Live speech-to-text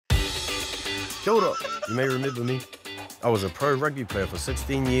Kia ora. You may remember me. I was a pro rugby player for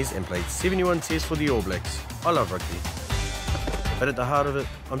 16 years and played 71 tests for the All Blacks. I love rugby. But at the heart of it,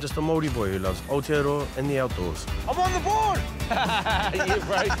 I'm just a Māori boy who loves Aotearoa and the outdoors. I'm on the board! Yeah,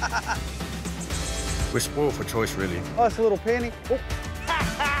 bro. We're spoiled for choice, really. Nice little panty. Oh.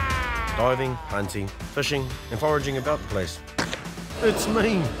 Diving, hunting, fishing, and foraging about the place. It's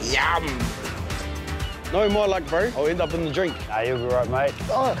me. Yum! No more luck, bro. I'll end up in the drink. Nah, you'll be right, mate.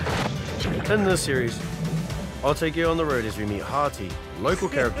 Oh. In this series, I'll take you on the road as we meet hearty, local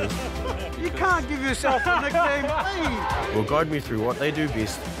characters. You can't give yourself a nickname, please. Will guide me through what they do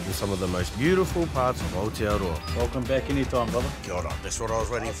best in some of the most beautiful parts of Aotearoa. Welcome back anytime, brother. Kia ora, that's what I was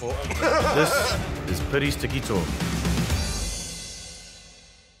waiting for. This is Piri's Tiki Talk.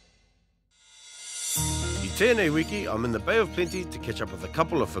 I tēnei wiki, I'm in the Bay of Plenty to catch up with a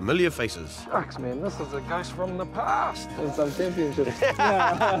couple of familiar faces. Shucks, man, this is a ghost from the past. In some championships.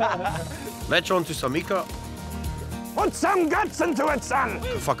 Latch on to some ika. Put some guts into it, son!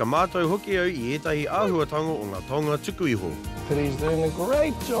 Ka whakamātau hoki au I etahi āhuatango o ngā taonga tuku iho. Piri's doing a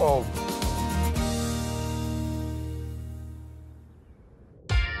great job.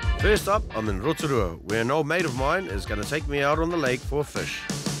 First up, I'm in Rotorua, where an old mate of mine is going to take me out on the lake for a fish.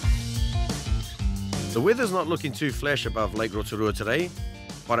 The weather's not looking too flash above Lake Rotorua today,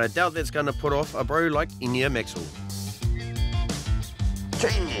 but I doubt that's going to put off a bro like Inia Maxwell.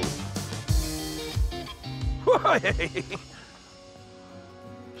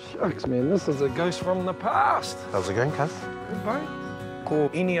 Shucks, man, this is a ghost from the past. How's it going, Kath? Good, bro. Ko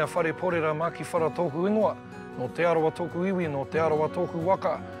inia whare porera maki whara tōku ingoa. No te aroa tōku iwi, no te aroa tōku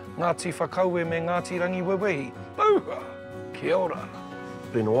waka. Ngāti whakaue me ngāti rangi wewehi. Pauha! Kia ora.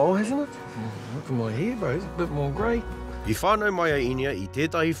 Been a while, hasn't it? Look at my hair, bro. It's a bit more grey. I whānau mai a Inia I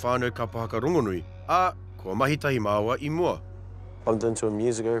tētahi whānau kapahaka rongonui, ā, kua mahitahi māua I mua. Bumped into him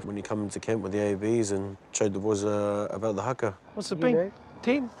years ago when he came into camp with the ABs and showed the boys about the haka. What's it been?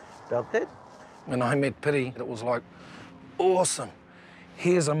 10? About that? When I met Piri, it was like, awesome.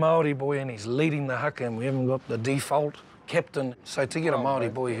 Here's a Māori boy and he's leading the haka and we haven't got the default captain. So to get a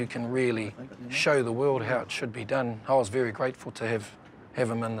Māori boy who can really show the world how it should be done, I was very grateful to have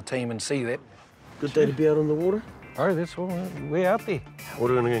him in the team and see that. Good day to be out on the water. Oh, that's all. We're out there. What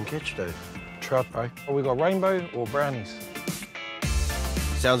are we going to go and catch today? Trout, bro. We got rainbow or brownies.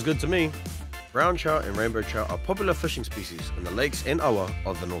 Sounds good to me. Brown trout and rainbow trout are popular fishing species in the lakes and awa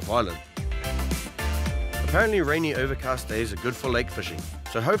of the North Island. Apparently rainy overcast days are good for lake fishing,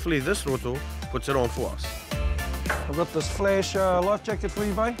 so hopefully this roto puts it on for us. I've got this flash life jacket for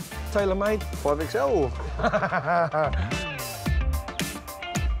you, bro. Tailor-made. 5XL.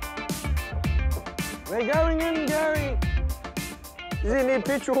 We're going in, Gary. Is there any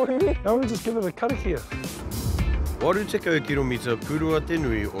petrol in me? No, we'll just give it a karakia. Waru te kau kiromita purua te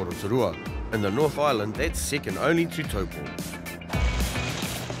nui o Rotorua. In the North Island, that's second only to Taupo.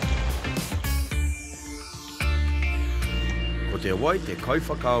 Ko te wai te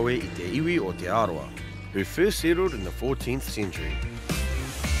kauwhakawe I te iwi o te aroa, who first settled in the 14th century.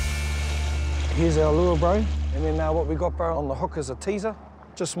 Here's our lure, bro. And then what we got, bro, on the hook is a teaser.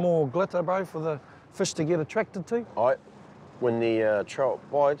 Just more glitter, bro, for the fish to get attracted to. Alright. When the trout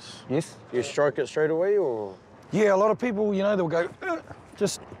bites, Yes. you strike it straight away or? Yeah, a lot of people, you know, they'll go,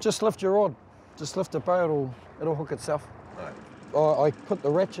 just lift your rod. Just lift it, bro, it'll hook itself. Right. I put the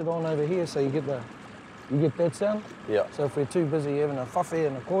ratchet on over here so you get that sound. Yeah. So if we're too busy having a whawhi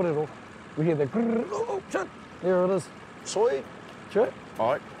and a kōrero, we hear the grrr, oh, shit, there it is. Sweet. Sure.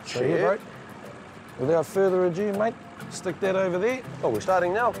 Alright. So here, bro. Without further ado, mate, stick that over there. Oh, we're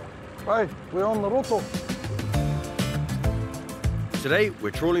starting now. Bro, we're on the roto. Today,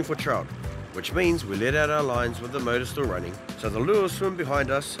 we're trawling for trout, which means we let out our lines with the motor still running, so the lures swim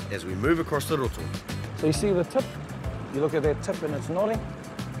behind us as we move across the roto. So you see the tip? You look at that tip and it's nodding.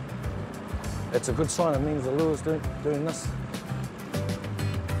 That's a good sign. It means the lure's doing this.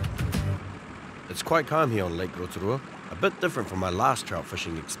 It's quite calm here on Lake Rotorua, a bit different from my last trout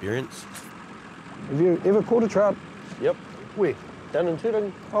fishing experience. Have you ever caught a trout? Yep. Where? Down in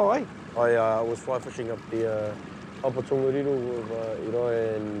Turing. Oh, hey. I was fly fishing up the Upper Tongariro with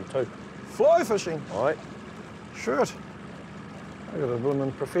Irai and Tau. Fly fishing? Alright. Shirt. I got a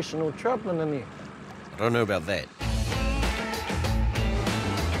blooming professional troutman in here. I don't know about that.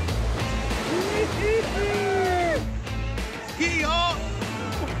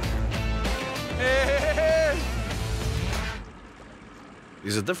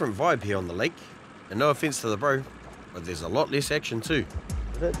 There's a different vibe here on the lake, and no offence to the bro, but there's a lot less action too.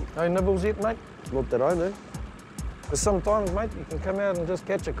 No nibbles yet, mate? Not that I know. But sometimes, mate, you can come out and just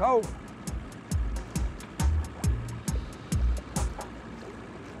catch a cold.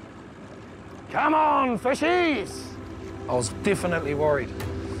 Come on, fishies! I was definitely worried.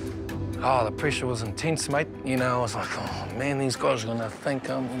 Oh, the pressure was intense, mate. You know, I was like, oh, man, these guys are gonna think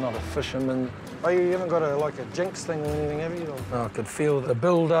I'm not a fisherman. Oh, you haven't got like a jinx thing or anything, have you? Oh, I could feel the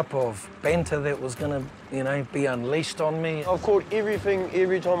build-up of banter that was gonna, you know, be unleashed on me. I've caught everything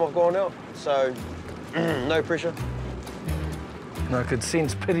every time I've gone out, so no pressure. And I could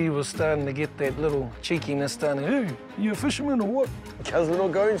sense Piri was starting to get that little cheekiness starting. Hey, you a fisherman or what? Because we're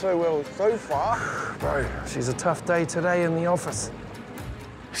not going so well so far. Bro, she's a tough day today in the office.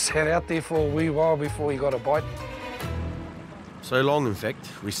 Sat out there for a wee while before he got a bite. So long, in fact,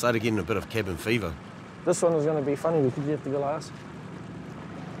 we started getting a bit of cabin fever. This one is going to be funny because you have to go last.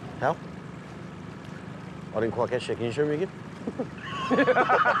 How? I didn't quite catch that. Can you show me again?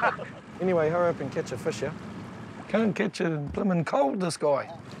 Anyway, hurry up and catch a fish, yeah? Can't catch a blimmin' cold, this guy.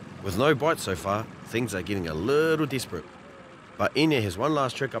 With no bites so far, things are getting a little desperate. But Ine has one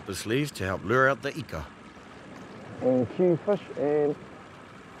last trick up his sleeve to help lure out the ika. And cue fish and...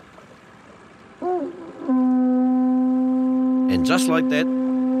 And just like that,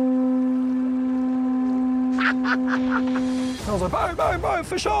 I was like, bo,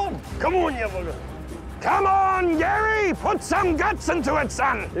 fish on! Come on, you bugger! Come on, Gary! Put some guts into it,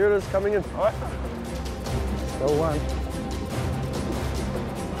 son! Here it is, coming in. All right. Still one.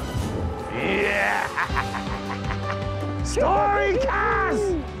 Yeah! Story cars!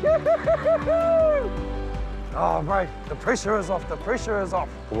 Oh, bro, the pressure is off, the pressure is off.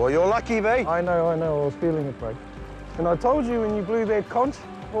 Well, you're lucky, mate. I know, I was feeling it, bro. And I told you when you blew that conch,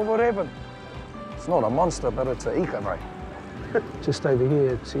 well, what happened? It's not a monster, but it's an ika, bro. Just over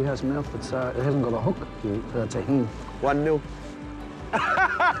here, see how its mouth, it hasn't got a hook. It's a hen. 1-0.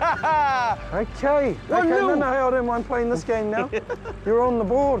 Okay, no, I don't mind playing this game now. You're on the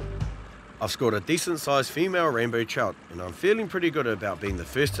board. I've scored a decent-sized female rainbow trout, and I'm feeling pretty good about being the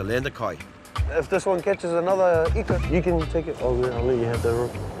first to land a kai. If this one catches another ika, you can take it. I'll let you have that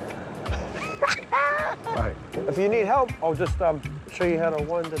rope. Right. If you need help, I'll just show you how to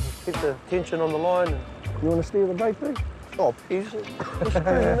wind it, keep the tension on the line. You want to steer the bait, too? Oh, please. Just in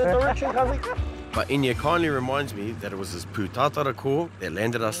that direction, Cuzzy. But Inya kindly reminds me that it was his pūtatara ko that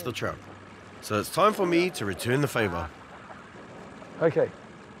landed us the trout. So it's time for me to return the favour. Okay.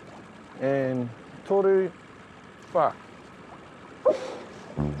 And toru, wha.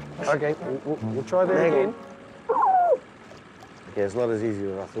 Okay, we'll try that again. Okay, it's not as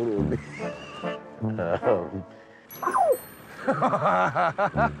easy as I thought it would be.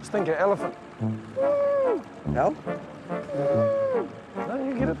 Just think of elephant. How? No,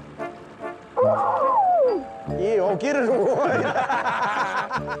 you get it. Yeah, I'll get it all right.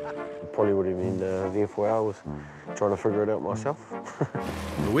 Probably would have been there for hours trying to figure it out myself.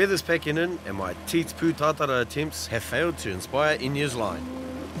 The weather's packing in and my teats pūtatara attempts have failed to inspire Inya's line.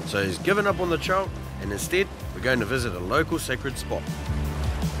 So he's given up on the trout and instead we're going to visit a local sacred spot.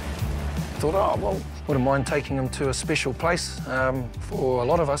 Thought, oh, well, wouldn't mind taking him to a special place for a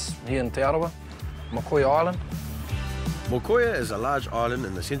lot of us here in Te Arawa, Mokoia Island. Mokoia is a large island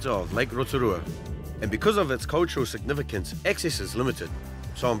in the centre of Lake Rotorua, and because of its cultural significance, access is limited.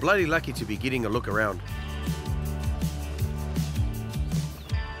 So I'm bloody lucky to be getting a look around.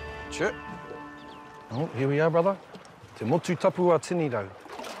 Sure. Oh, here we are, brother. Te motu tapua tiniro,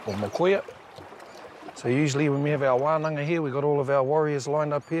 or Mokoia. So usually when we have our wānanga here, we've got all of our warriors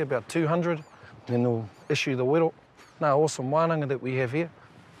lined up here, about 200. Then they'll issue the wero. No, awesome wānanga that we have here.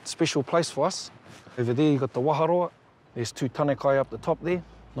 Special place for us. Over there, you've got the waharoa. There's two tanekai up the top there.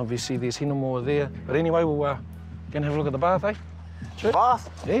 Obviously, there's hinamoa there. But anyway, we'll go and have a look at the bath, eh? Sure. Bath?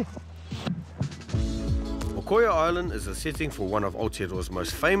 Yeah. Mokoia Island is the setting for one of Aotearoa's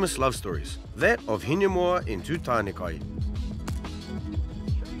most famous love stories, that of Hinamoa and two tanekai.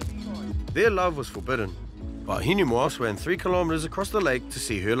 Their love was forbidden, but Hinamoa swam 3 kilometres across the lake to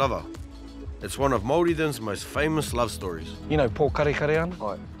see her lover. It's one of Māoridin's most famous love stories. You know Paul Karekareana?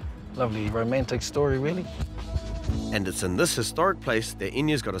 Right. Lovely romantic story, really. And it's in this historic place that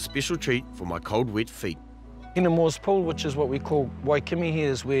Inya's got a special treat for my cold, wet feet. Hinamoa's pool, which is what we call Waikimi here,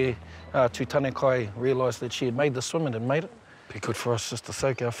 is where two tanekai realised that she had made the swim and had made it. Be good for us just to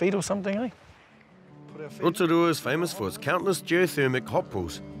soak our feet or something, eh? Rotorua is famous for its countless geothermic hot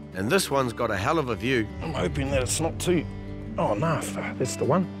pools, and this one's got a hell of a view. I'm hoping that it's not too... Oh, no, that's the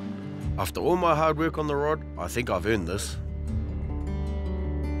one. After all my hard work on the rod, I think I've earned this.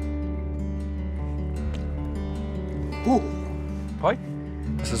 Ooh. Hi.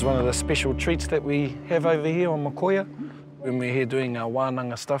 This is one of the special treats that we have over here on Mokoia. When we're here doing our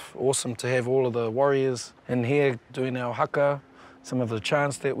wānanga stuff, awesome to have all of the warriors in here doing our haka, some of the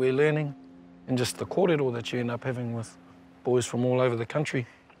chants that we're learning, and just the kōrero that you end up having with boys from all over the country.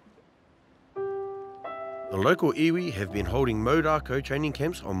 The local iwi have been holding Maketu training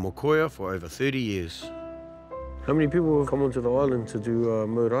camps on Mokoia for over 30 years. How many people have come onto the island to do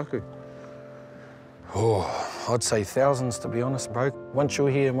Maketu? Oh, I'd say thousands, to be honest, bro. Once you're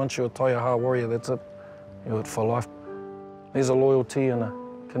here, once you're a Taiaha warrior, that's it. You're it for life. There's a loyalty and a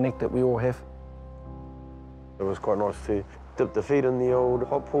connect that we all have. It was quite nice to dip the feet in the old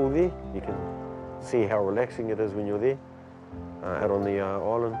hot pool there. You can see how relaxing it is when you're there, out on the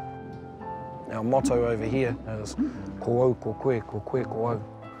island. Our motto over here is ko au, ko koe, ko au.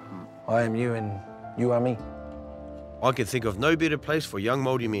 I am you and you are me. I can think of no better place for young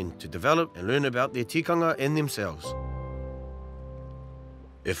Māori men to develop and learn about their tikanga and themselves.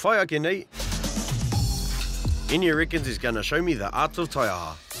 E whai ake nei, Inia reckons he's going to show me the art of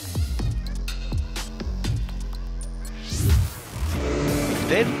Taiaha.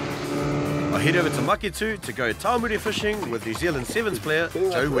 Then, I head over to Maketu to go tāmure fishing with New Zealand Sevens player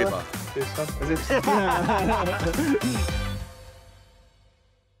Joe Weber.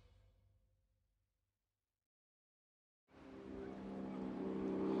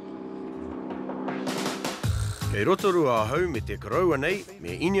 Kei Rotorua hau me te karaua nei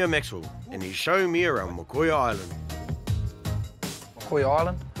me Inia Maxwell, and he's showing me around Mokoia Island. Mokoia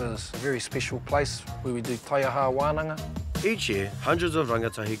Island is a very special place where we do Taiaha wānanga. Each year, hundreds of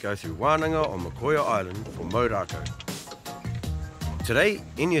rangatahi go through wānanga on Mokoia Island for Maketu. Today,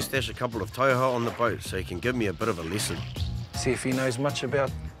 Inia stashed a couple of taiaha on the boat so he can give me a bit of a lesson. See if he knows much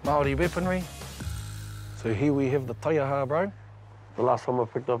about Māori weaponry. So here we have the taiaha, bro. The last time I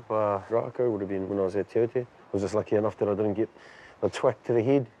picked up rākau would have been when I was at Te Aute. I was just lucky enough that I didn't get a twack to the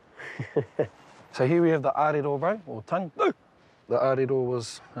head. So here we have the arero, bro, or tongue. The arero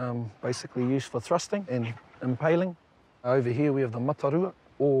was basically used for thrusting and impaling. Over here we have the matarua,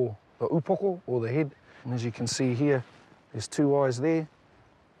 or the upoko, or the head. And as you can see here, there's 2 eyes there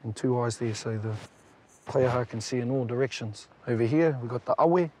and 2 eyes there, so the taiaha can see in all directions. Over here we've got the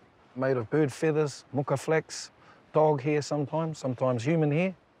awe, made of bird feathers, muka flax, dog hair sometimes human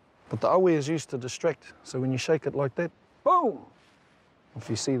hair. But the awe is used to distract, so when you shake it like that, boom! If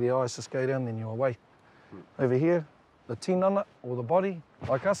you see the eyes just go down, then you're away. Over here, the tinana, or the body,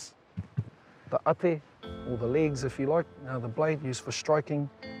 like us. The ate, or the legs, if you like. The blade used for striking,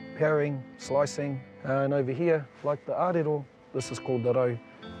 parrying, slicing. And over here, like the arero, this is called the rau,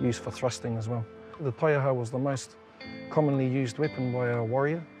 used for thrusting as well. The taiaha was the most commonly used weapon by our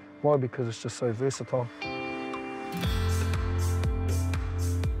warrior. Why? Because it's just so versatile.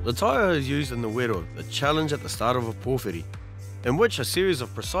 The taiaha is used in the wero, the challenge at the start of a pōwhiri, in which a series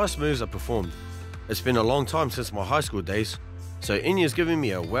of precise moves are performed. It's been a long time since my high school days, so Inia's giving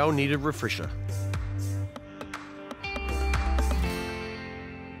me a well-needed refresher.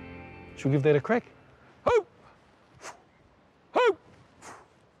 Should we give that a crack? Hoop! Hoop!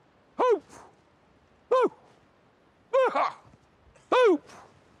 Hoop! Hoop! Hoop!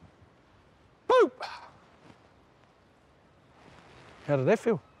 Hoop! How did that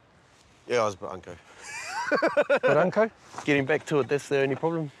feel? Yeah, I was a bit unco. Bit unco? Getting back to it, that's the only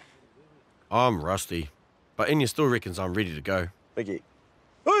problem. I'm rusty, but Inia still reckons I'm ready to go. Okay.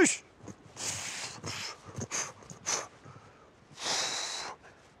 Whoosh!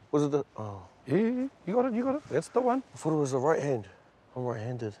 Was it the... Oh. Yeah, you got it, you got it. That's the one. I thought it was the right hand. I'm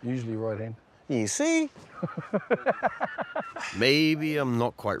right-handed. Usually right hand. You see? Maybe I'm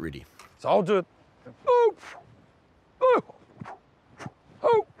not quite ready. So I'll do it. Oop! Oop!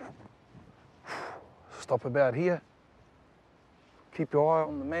 Oop! Stop about here. Keep your eye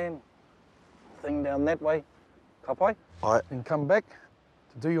on the man. Thing down that way. Kapai. Aye. Then come back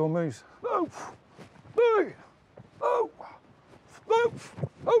to do your moves. Oop! Oop! Oop! Oop!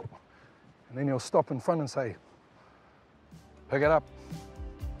 Oop! And then you'll stop in front and say, pick it up.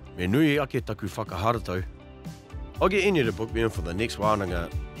 Me nui ake taku whakaharatau. I'll get Inia to book me in for the next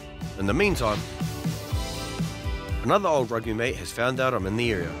wānanga. In the meantime, another old rugby mate has found out I'm in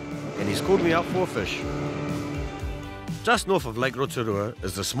the area, and he's called me out for a fish. Just north of Lake Rotorua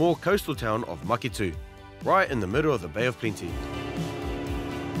is the small coastal town of Maketu, right in the middle of the Bay of Plenty.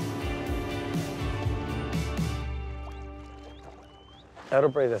 Out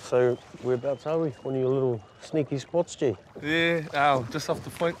of breather. So whereabouts are we? One of your little sneaky spots, G? Yeah, just off the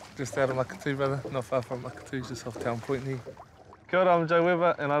point, just out of Maketu, brother. Not far from Maketu, just off Town Point here. Kia ora, I'm Joe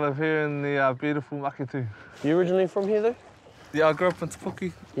Weber, and I live here in the beautiful Maketu. You originally from here, though? Yeah, I grew up in Te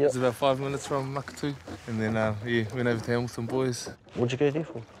Puke. Yep. It's about 5 minutes from Maketu. And then, yeah, went over to Hamilton Boys. What'd you go there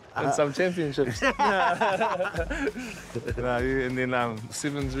for? Won some championships. And then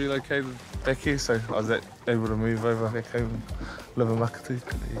Sevens relocated back here, so I was able to move over back home and live in Maketu.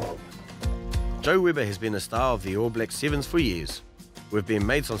 Yeah. Joe Weber has been a star of the All Black Sevens for years. We've been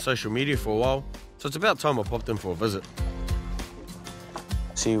mates on social media for a while, so it's about time I popped in for a visit.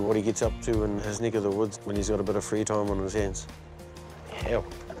 See what he gets up to in his neck of the woods when he's got a bit of free time on his hands. Hell,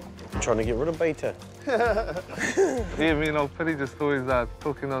 I'm trying to get rid of beta. Yeah, me and old Piri just always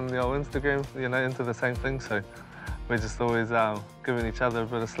talking on the old Instagram, you know, into the same thing, so we're just always giving each other a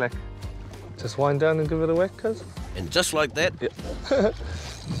bit of slack. Just wind down and give it a whack, cuz. And just like that, Yeah.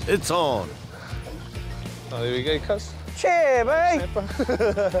 it's on. Oh, here we go, cuz. Cheer, mate!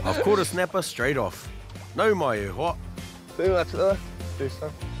 I've caught a snapper straight off. No mai what? Too much, brother. Do some.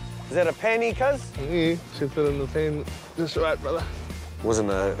 Is that a panny, cuz? Yeah, should put in the pan just right, brother.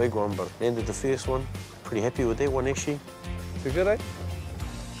 Wasn't a big one, but landed the first one. Pretty happy with that one, actually. Too good, eh?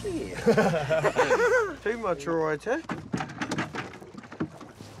 Too much, all right, eh?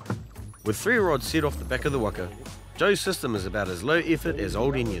 With 3 rods set off the back of the waka, Joe's system is about as low effort as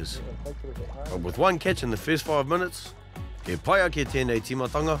old Enya's. But with 1 catch in the first 5 minutes, ke pai ake tēnei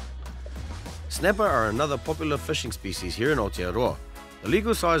timatanga. Snapper are another popular fishing species here in Aotearoa. The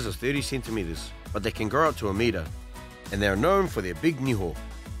legal size is 30 centimetres, but they can grow up to a metre, and they are known for their big niho.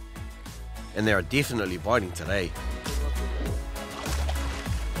 And they are definitely biting today.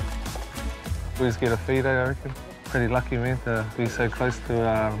 We just get a feed, I reckon. Pretty lucky, man, to be so close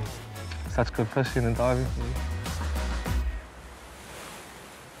to such good fishing and diving.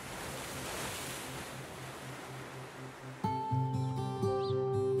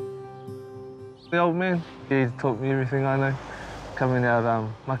 The old man, he taught me everything I know. Coming out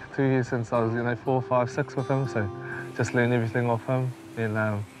Maketu here since I was, 4, 5, 6 with him, so just learned everything off him. And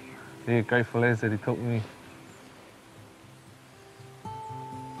yeah, grateful as that he taught me.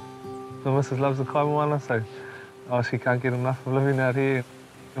 The missus loves the kaimoana, so she can't get enough of living out here.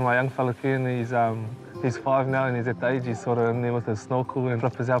 And my young fella Ken, he's 5 now, and he's at the age he's sort of in there with his snorkel and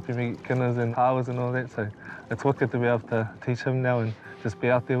flippers helping me get kinners and hawas and all that. So it's wicked to be able to teach him now and just be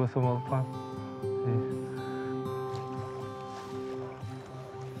out there with him all the time. Yeah.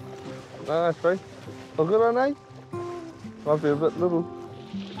 Nice, bro. All good on, eh? Might be a bit little.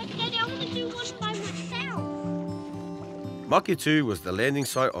 Daddy, I want to do one by myself. Maketu was the landing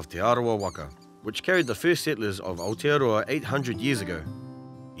site of Te Arawa Waka, which carried the first settlers of Aotearoa 800 years ago.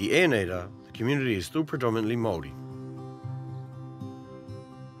 I ēnei rā, the community is still predominantly Māori.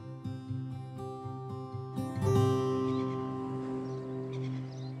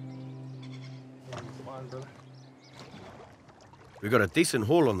 We got a decent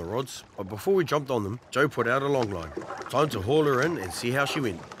haul on the rods, but before we jumped on them, Joe put out a long line. Time to haul her in and see how she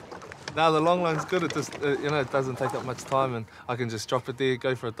went. No, the long line's good. It just, it doesn't take up much time, and I can just drop it there,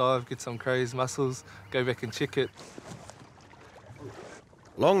 go for a dive, get some crays, mussels, go back and check it.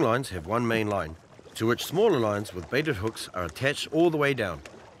 Long lines have one main line, to which smaller lines with baited hooks are attached all the way down.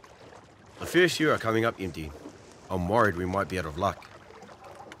 The first few are coming up empty. I'm worried we might be out of luck.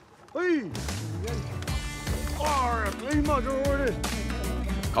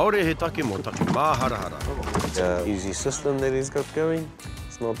 Kaore he take mo take maharahara. Easy system that he's got going.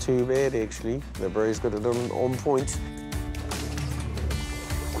 It's not too bad, actually. The bro's got it on point.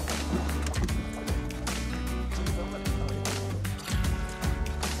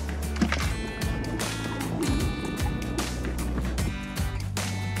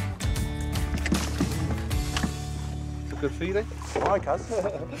 It's a good feed, eh? Hi, cuz.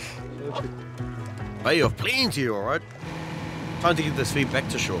 Bay of plenty, all right. Time to get this feed back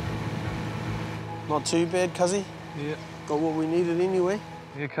to shore. Not too bad, cuzzy. Yeah. Got what we needed anyway.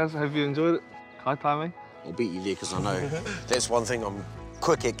 Yeah, cuz, have you enjoyed it? Kai time, eh? I'll beat you there, because I know that's one thing I'm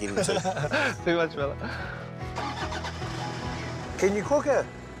quick at getting to. Too much, fella. Can you cook her?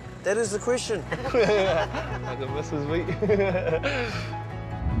 That is the question. I can miss his meat.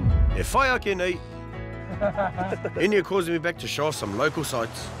 E whai ake nei. Enya causing me back to show off some local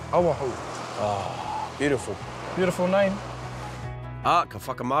sights. Awahu. Beautiful. Beautiful name. Ka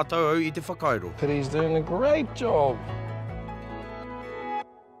whakamātau au I te whakairo. Piri's doing a great job.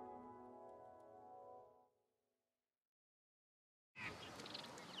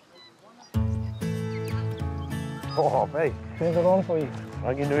 Oh, hey. Turn it on for you.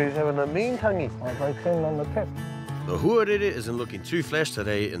 I can do is having a mean tangi. I'll go clean on the tap. The huarere isn't looking too flash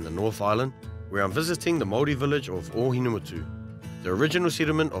today in the North Island, where I'm visiting the Māori village of Ohinemutu, the original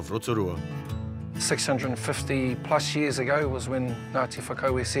settlement of Rotorua. 650 plus years ago was when Ngāti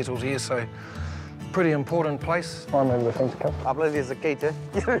Whakaue settled here, so pretty important place. I remember the things come. I believe there's a gate, eh?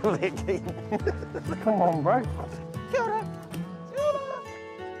 You remember that gate? Come on, bro.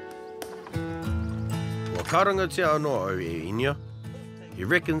 Wa karanga te anoa au e Inia. He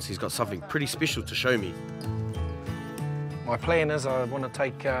reckons he's got something pretty special to show me. My plan is I want to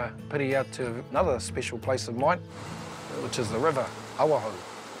take Piri out to another special place of mine, which is the river, Awahu.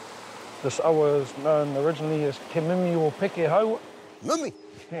 This awa is known originally as Te Mimi or Peke Haua. Mimi?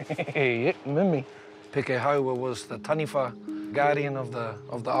 Yeah, Mimi. Peke Haua was the taniwha guardian of the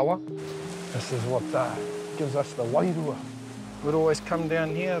awa. This is what gives us the wairua. We'd always come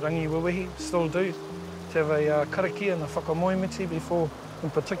down here, rangi wawihi, still do, to have a karakia and a whakamoimiti before,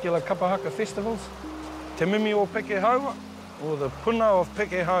 in particular, kapahaka festivals. Te Mimi o Peke Haua, or the puna of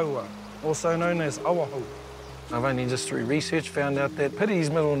Peke Haua, also known as Awaho. I've only just through research found out that Piri's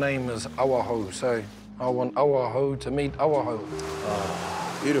middle name is Awaho, so I want Awaho to meet Awaho.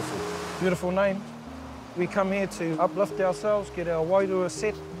 Oh, beautiful. Beautiful name. We come here to uplift ourselves, get our wairua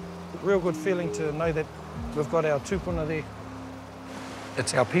set. Real good feeling to know that we've got our tupuna there.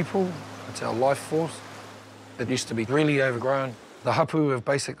 It's our people, it's our life force. It used to be really overgrown. The hapu have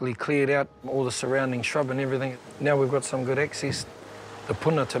basically cleared out all the surrounding shrub and everything. Now we've got some good access. The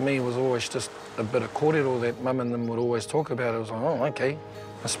puna to me was always just a bit of kōrero that mum and them would always talk about. It was like, oh, okay,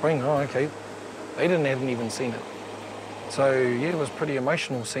 a spring, oh, okay. They hadn't even seen it. So, yeah, it was pretty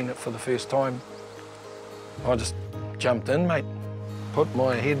emotional seeing it for the first time. I just jumped in, mate, put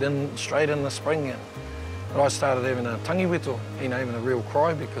my head in straight in the spring, and I started having a tangiweto, having a real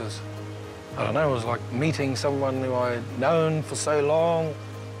cry because, I don't know, it was like meeting someone who I'd known for so long.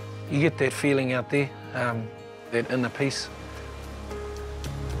 You get that feeling out there, that inner peace.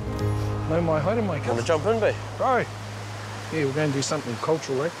 No mai haere mai, Want to jump in, babe? Bro. Yeah, we're going to do something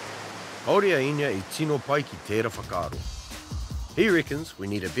cultural, eh? Haere a inia I tino pai ki tērā whakaaro. He reckons we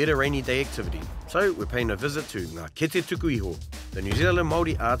need a better rainy day activity, so we're paying a visit to Ngā Kete Tuku Iho, the New Zealand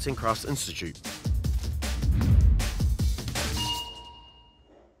Māori Arts and Crafts Institute.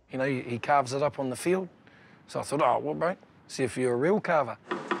 You know, he carves it up on the field. So I thought, oh, well, bro, see if you're a real carver.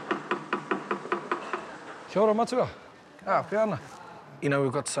 Kia ora, matua. Peana. You know,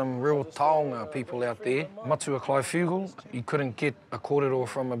 we've got some real taonga people out there. Matua Clive you couldn't get a kōrero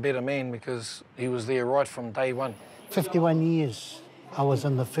from a better man because he was there right from day one. 51 years I was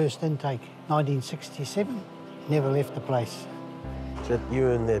in the first intake, 1967. Never left the place. Is that you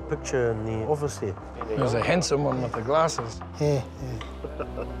in that picture in the office there? He was a handsome one with the glasses. Yeah.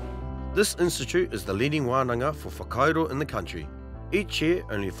 This institute is the leading wānanga for whakairo in the country. Each year,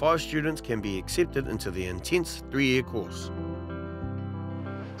 only 5 students can be accepted into the intense 3-year course.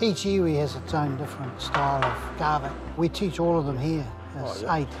 Each iwi has its own different style of carving. We teach all of them here. There's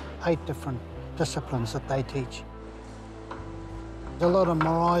eight different disciplines that they teach. A lot of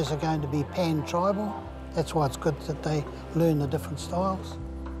maraes are going to be pan-tribal. That's why it's good that they learn the different styles.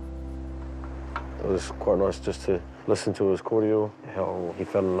 It was quite nice just to listen to his kōrero, how he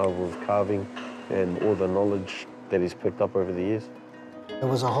fell in love with carving and all the knowledge that he's picked up over the years. It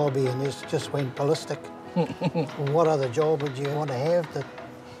was a hobby and it just went ballistic. What other job would you want to have that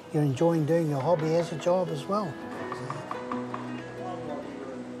you're enjoying doing your hobby as a job as well?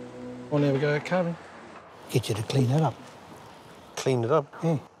 Want to have a go at carving? Get you to clean it up. Clean it up?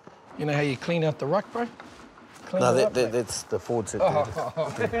 Yeah. You know how you clean out the ruck, bro? No, that's the forward set.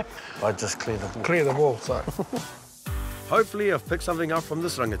 I just clear the ball. Clear the ball, sorry. Hopefully I've picked something up from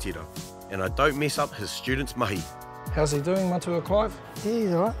this rangatira, and I don't mess up his students' mahi. How's he doing, Matua Clive? Yeah,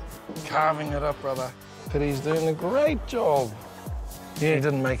 he's all right. Carving it up, brother. Piri's doing a great job. Yeah, he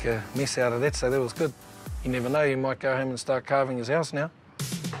didn't make a mess out of that, so that was good. You never know, you might go home and start carving his house now.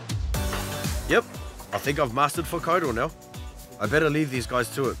 Yep, I think I've mastered whakairo now. I better leave these guys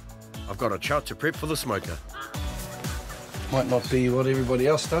to it. I've got a trout to prep for the smoker. Might not be what everybody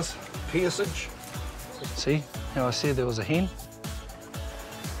else does. Piercage. See how I said there was a hen?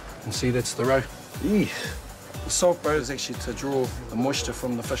 And see, that's the roe. The salt, bro, is actually to draw the moisture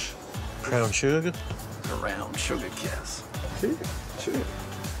from the fish. Brown sugar? Brown sugar, yes. Sure.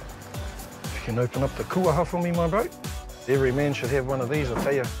 If you can open up the kuaha for me, my bro. Every man should have one of these, I'll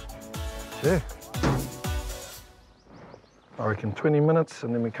tell you. Yeah. I reckon 20 minutes,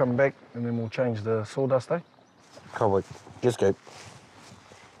 and then we come back, and then we'll change the sawdust, eh? Can't wait. Let's go.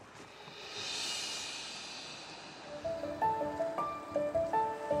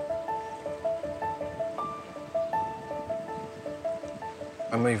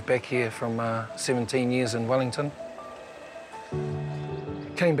 I moved back here from 17 years in Wellington.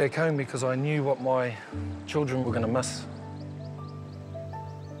 Came back home because I knew what my children were going to miss.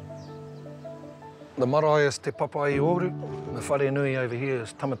 The marae is Te Papai Oru. The whare nui over here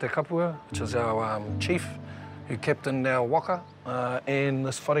is Tamate Kapua, which is our chief, who captained our waka. And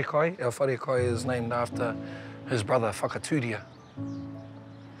this wharekai, our wharekai is named after his brother, Whakatūria.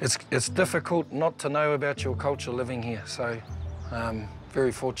 It's difficult not to know about your culture living here, so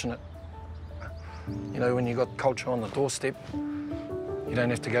very fortunate. You know, when you've got culture on the doorstep, you don't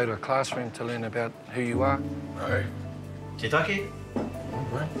have to go to a classroom to learn about who you are. Right. Te take.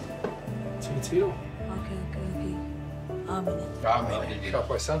 Right. te tiro. Okay. Amen. Amen. Ka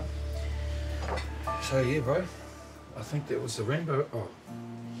pai, son. So, yeah, bro. I think that was the rainbow. Oh,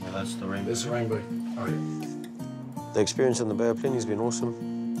 Yeah, that's the rainbow. there's the rainbow. Oh, yeah. The experience in the Bay of Plenty has been awesome.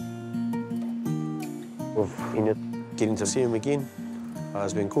 We've been getting to see him again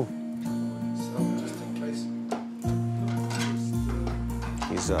has been cool. So, just in case.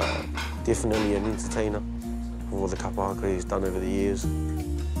 He's definitely an entertainer for all the kapahaka he's done over the years.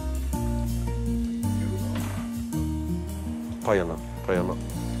 Pai ana, pai ana.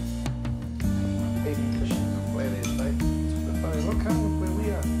 Even fishing up where there's babe. The photo. Look, come look where we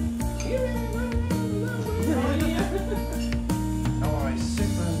are. Now I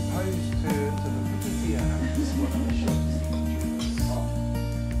superimposed to the picture here. This is what I'm showing.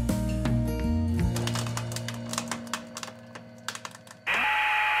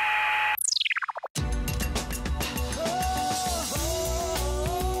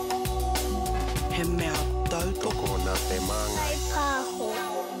 Toko nā te maanga.